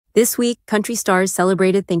This week, country stars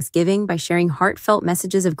celebrated Thanksgiving by sharing heartfelt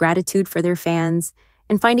messages of gratitude for their fans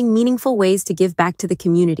and finding meaningful ways to give back to the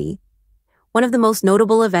community. One of the most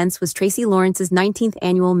notable events was Tracy Lawrence's 19th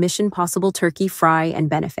annual Mission Possible Turkey Fry and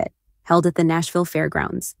Benefit, held at the Nashville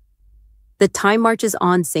Fairgrounds. The Time Marches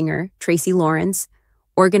On singer, Tracy Lawrence,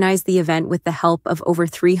 organized the event with the help of over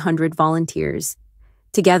 300 volunteers.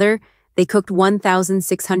 Together, they cooked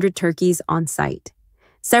 1,600 turkeys on site.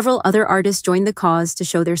 Several other artists joined the cause to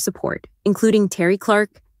show their support, including Terry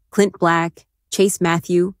Clark, Clint Black, Chase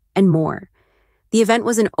Matthew, and more. The event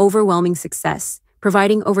was an overwhelming success,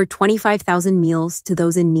 providing over 25,000 meals to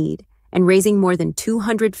those in need and raising more than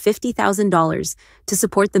 $250,000 to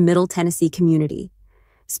support the Middle Tennessee community.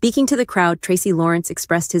 Speaking to the crowd, Tracy Lawrence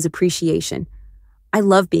expressed his appreciation. "I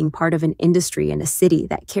love being part of an industry and a city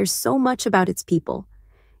that cares so much about its people.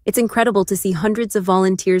 It's incredible to see hundreds of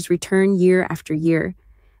volunteers return year after year.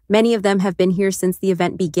 Many of them have been here since the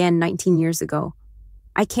event began 19 years ago.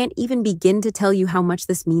 I can't even begin to tell you how much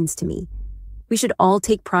this means to me. We should all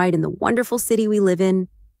take pride in the wonderful city we live in."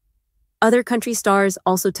 Other country stars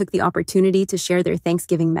also took the opportunity to share their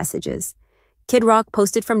Thanksgiving messages. Kid Rock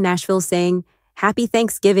posted from Nashville saying, "Happy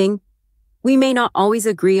Thanksgiving. We may not always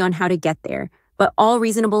agree on how to get there, but all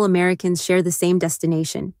reasonable Americans share the same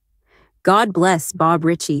destination. God bless Bob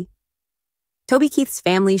Ritchie." Toby Keith's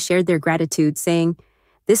family shared their gratitude, saying,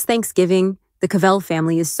 "This Thanksgiving, the Cavell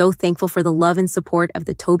family is so thankful for the love and support of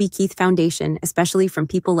the Toby Keith Foundation, especially from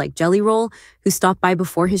people like Jelly Roll, who stopped by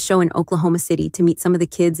before his show in Oklahoma City to meet some of the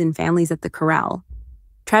kids and families at the corral."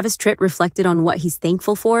 Travis Tritt reflected on what he's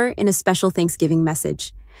thankful for in a special Thanksgiving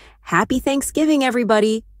message. "Happy Thanksgiving,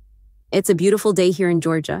 everybody! It's a beautiful day here in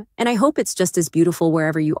Georgia, and I hope it's just as beautiful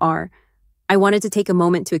wherever you are. I wanted to take a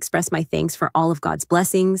moment to express my thanks for all of God's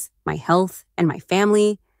blessings, my health, and my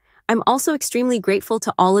family. I'm also extremely grateful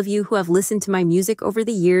to all of you who have listened to my music over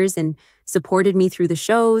the years and supported me through the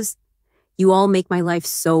shows. You all make my life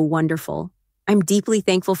so wonderful. I'm deeply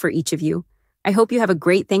thankful for each of you. I hope you have a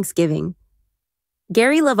great Thanksgiving."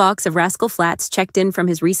 Gary LaVox of Rascal Flatts checked in from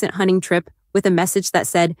his recent hunting trip with a message that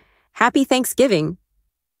said, "Happy Thanksgiving."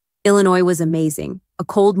 Illinois was amazing. A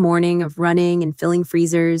cold morning of running and filling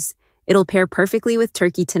freezers. It'll pair perfectly with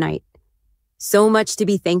turkey tonight. So much to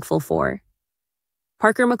be thankful for.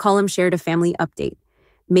 Parker McCollum shared a family update.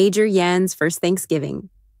 Major Yan's first Thanksgiving.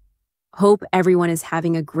 "Hope everyone is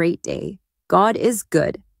having a great day. God is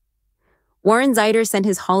good." Warren Zeider sent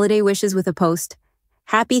his holiday wishes with a post.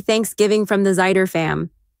 "Happy Thanksgiving from the Zeider fam."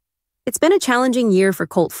 It's been a challenging year for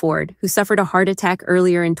Colt Ford, who suffered a heart attack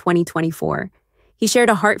earlier in 2024. He shared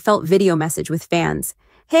a heartfelt video message with fans.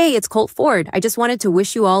 "Hey, it's Colt Ford. I just wanted to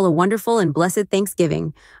wish you all a wonderful and blessed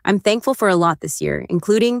Thanksgiving. I'm thankful for a lot this year,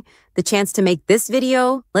 including the chance to make this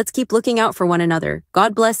video. Let's keep looking out for one another.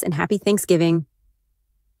 God bless and happy Thanksgiving."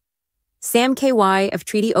 Sam KY of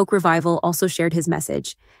Treaty Oak Revival also shared his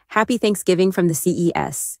message. "Happy Thanksgiving from the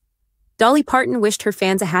CES." Dolly Parton wished her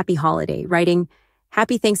fans a happy holiday, writing,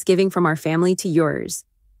 "Happy Thanksgiving from our family to yours."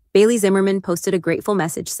 Bailey Zimmerman posted a grateful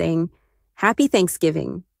message saying, "Happy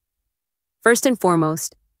Thanksgiving. First and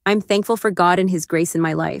foremost, I'm thankful for God and His grace in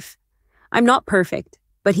my life. I'm not perfect,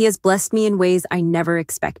 but He has blessed me in ways I never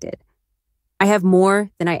expected. I have more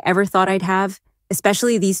than I ever thought I'd have,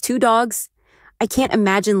 especially these two dogs. I can't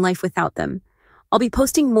imagine life without them. I'll be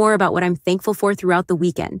posting more about what I'm thankful for throughout the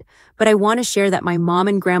weekend, but I want to share that my mom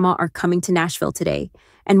and grandma are coming to Nashville today,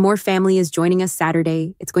 and more family is joining us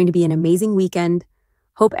Saturday. It's going to be an amazing weekend.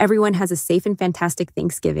 Hope everyone has a safe and fantastic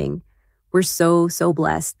Thanksgiving. We're so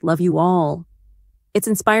blessed. Love you all." It's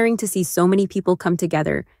inspiring to see so many people come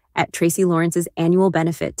together at Tracy Lawrence's annual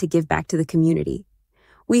benefit to give back to the community.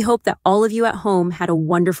 We hope that all of you at home had a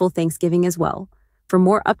wonderful Thanksgiving as well. For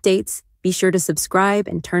more updates, be sure to subscribe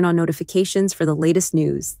and turn on notifications for the latest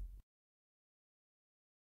news.